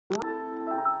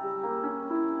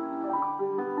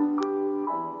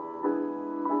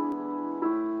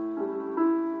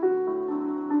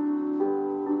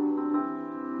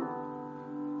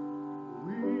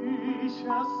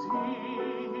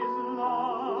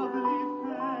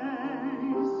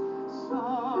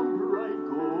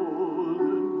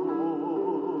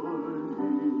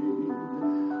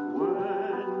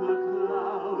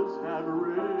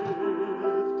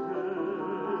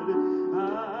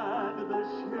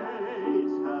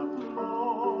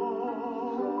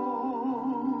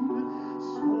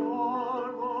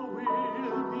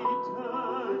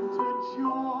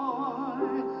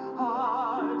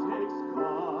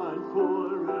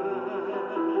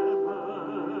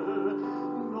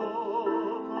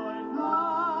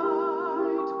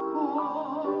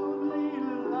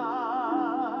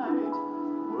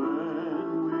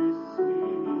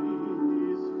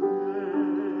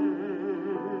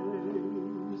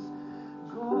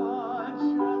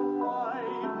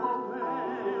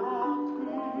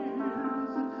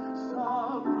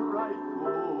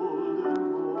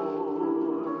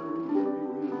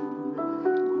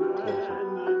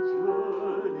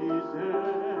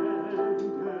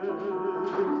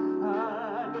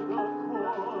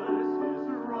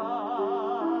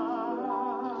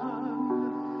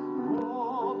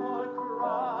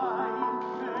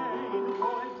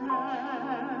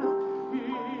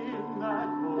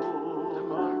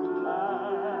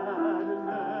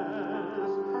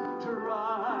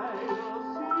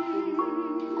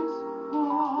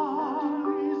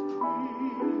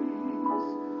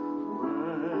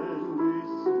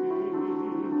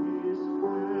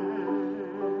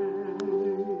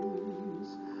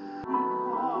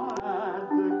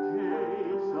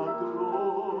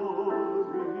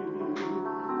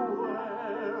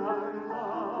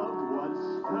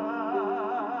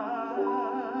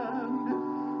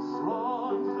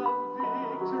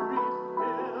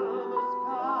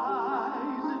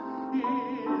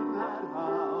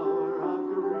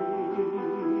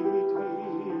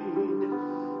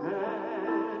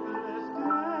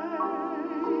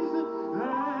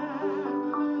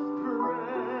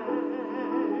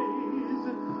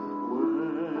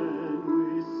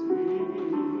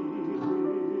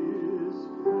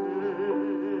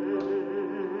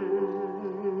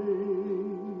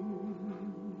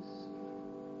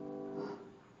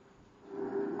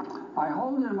I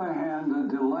hold in my hand a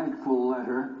delightful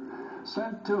letter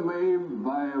sent to me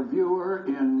by a viewer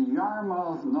in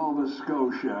Yarmouth, Nova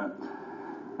Scotia.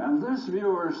 And this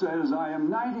viewer says, I am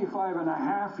 95 and a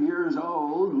half years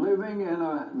old, living in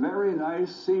a very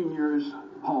nice senior's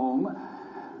home,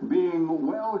 being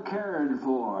well cared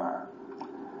for.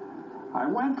 I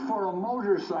went for a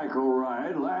motorcycle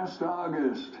ride last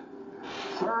August.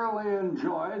 Thoroughly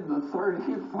enjoyed the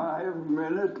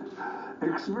 35-minute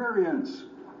experience.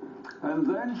 And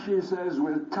then she says,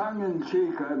 with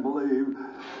tongue-in-cheek, I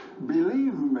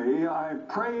believe me, I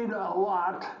prayed a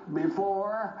lot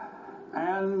before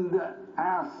and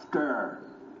after.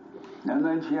 And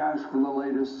then she asked for the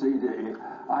latest CD.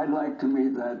 I'd like to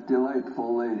meet that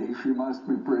delightful lady. She must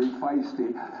be pretty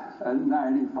feisty at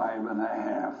 95 and a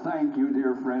half. Thank you,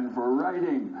 dear friend, for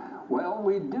writing. Well,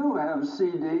 we do have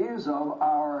CDs of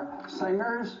our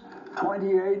singers,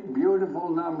 28 beautiful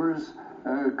numbers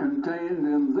contained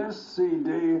in this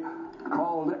CD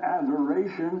called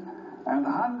Adoration, and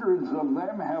hundreds of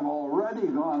them have already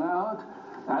gone out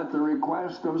at the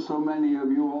request of so many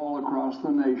of you all across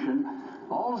the nation.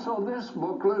 Also, this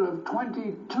booklet of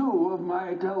 22 of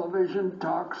my television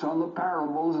talks on the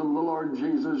parables of the Lord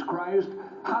Jesus Christ,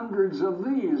 hundreds of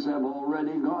these have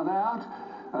already gone out.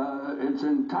 It's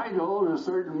entitled, A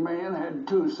Certain Man Had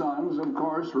Two Sons, of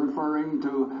course, referring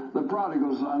to the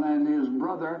prodigal son and his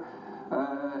brother.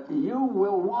 You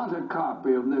will want a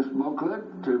copy of this booklet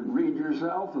to read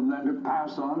yourself and then to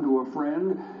pass on to a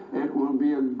friend. It will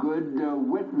be a good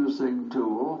witnessing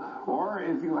tool. Or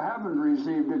if you haven't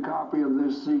received a copy of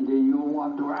this CD, you'll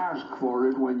want to ask for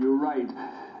it when you write.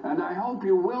 And I hope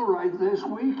you will write this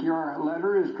week. Your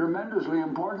letter is tremendously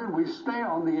important. We stay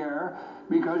on the air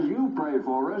because you pray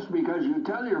for us, because you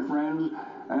tell your friends,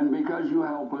 and because you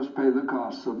help us pay the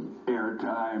costs of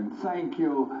airtime. Thank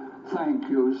you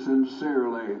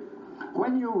sincerely.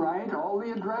 When you write, all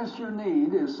the address you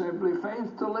need is simply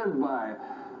Faith to Live By,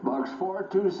 Box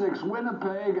 426,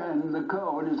 Winnipeg, and the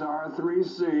code is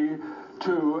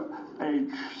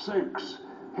R3C2H6.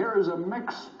 Here's a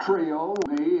mixed trio,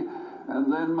 me,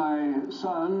 and then my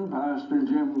son, Pastor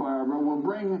Jim Barber, will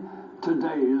bring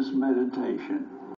today's meditation.